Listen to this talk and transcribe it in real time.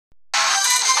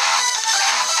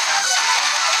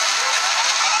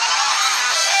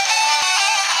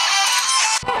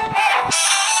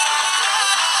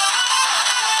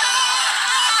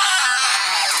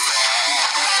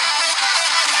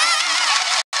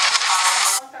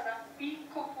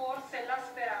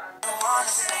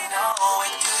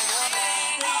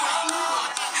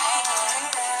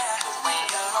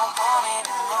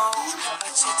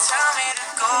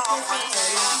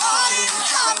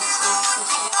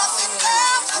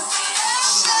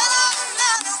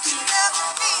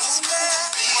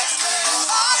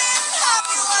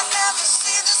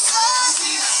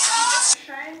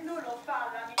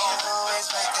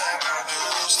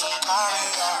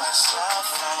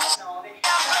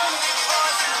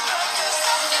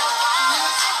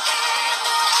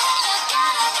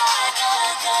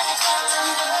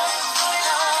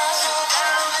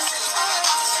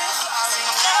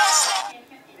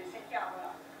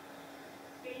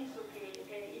Penso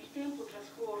che il tempo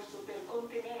trascorso per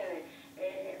contenere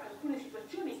alcune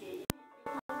situazioni che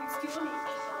condizioni ci sono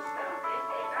state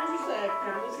anche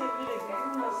mi servirebbe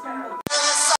uno stato.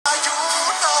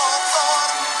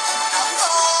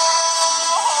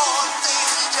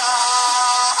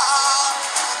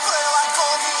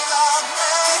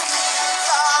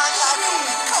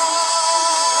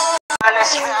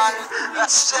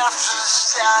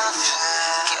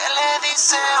 Que le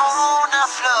dice una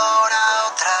flor a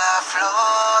otra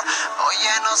flor,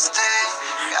 oye nos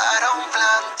dejaron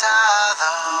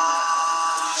plantados.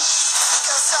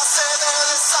 Que se hace de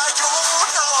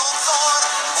desayuno por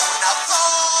una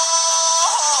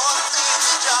tortilla,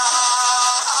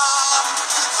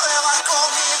 prueba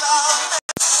comida.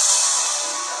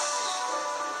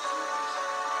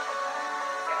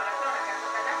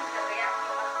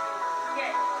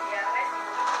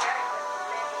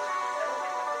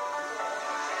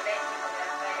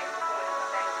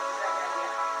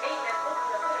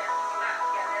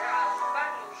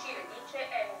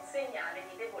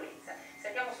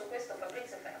 Sentiamo su questo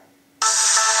Fabrizio Ferro.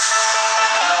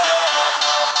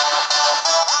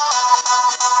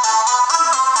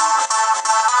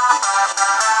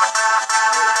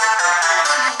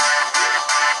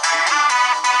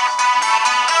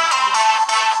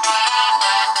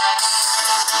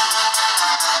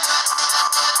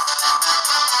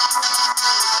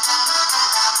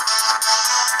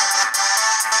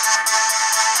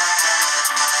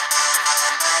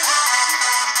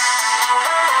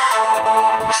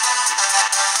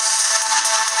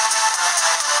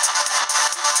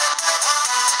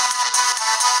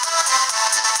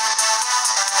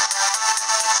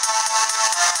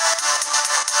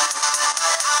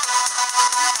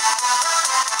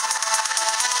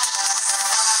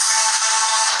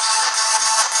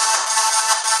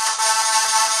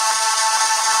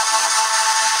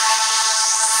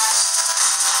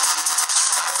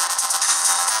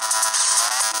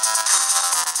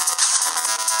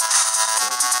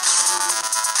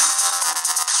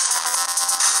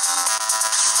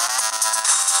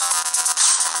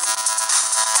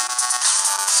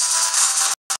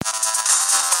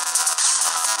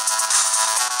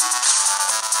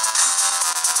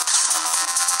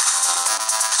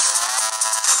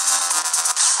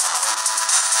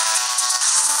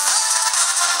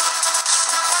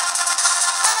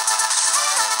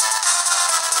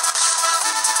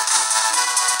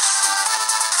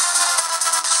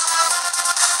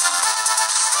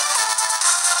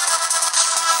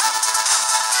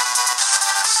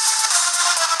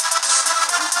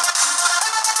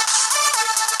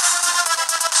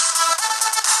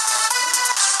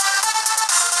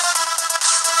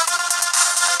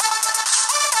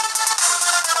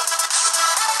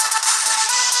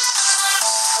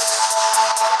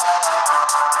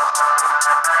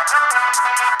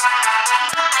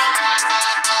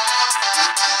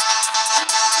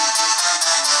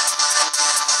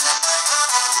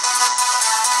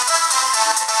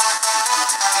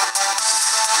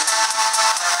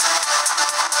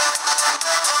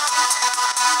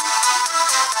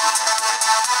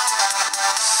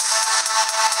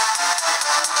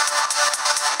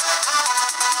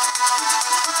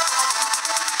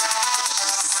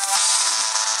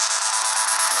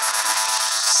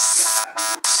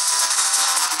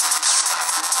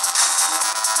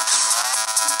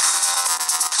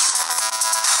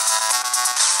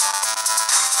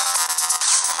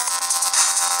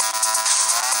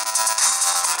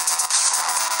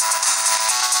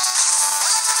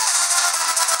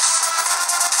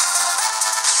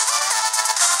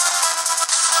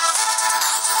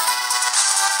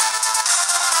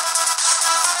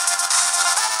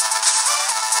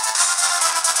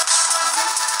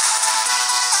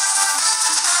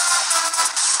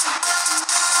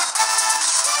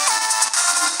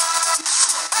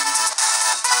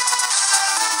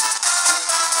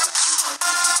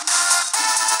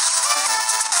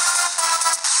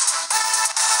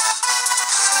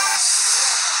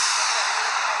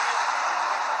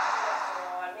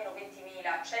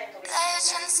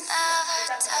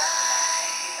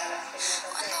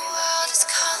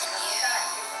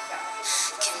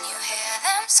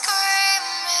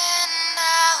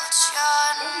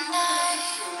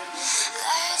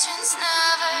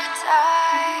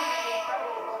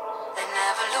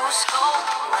 lose hope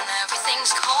when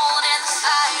everything's cold and the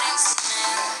fighting's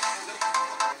near.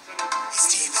 It's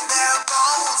deep in their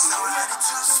bones, they're ready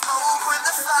to smoke when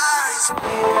the fire is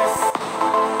near.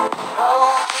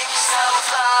 Oh, pick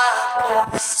yourself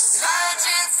up.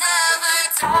 Legends never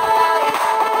die.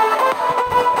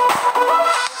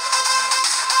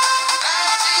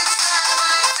 Legends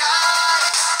never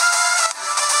die.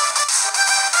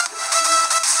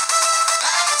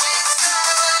 Legends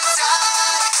never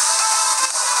die.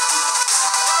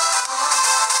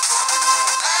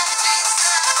 Legends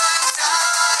never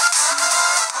die.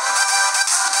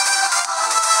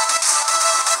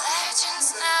 Legends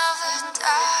never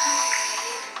die.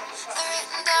 They're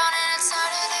written down in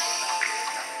eternity,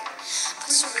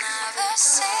 but you'll never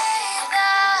see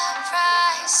the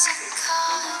price it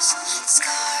cost.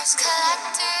 Scars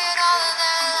collected all of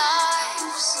their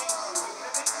lives.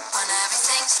 When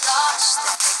everything's lost,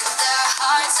 they pick up their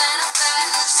hearts and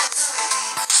avenge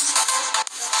defeat.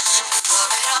 Before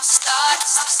it all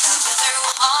starts, they suffer through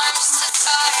harms to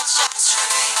touch a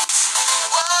tree.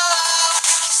 Whoa,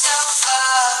 pick yourself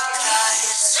up,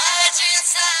 guys.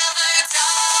 Legends never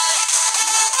die.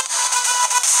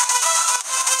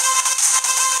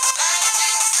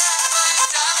 Legends never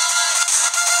die.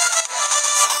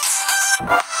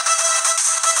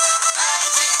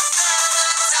 Legends never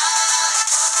die.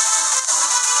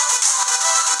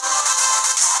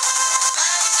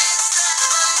 Legends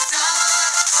never die.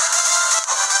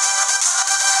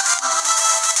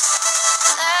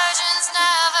 Legends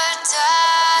never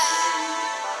die.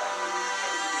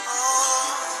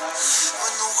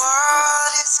 When the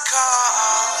world is gone.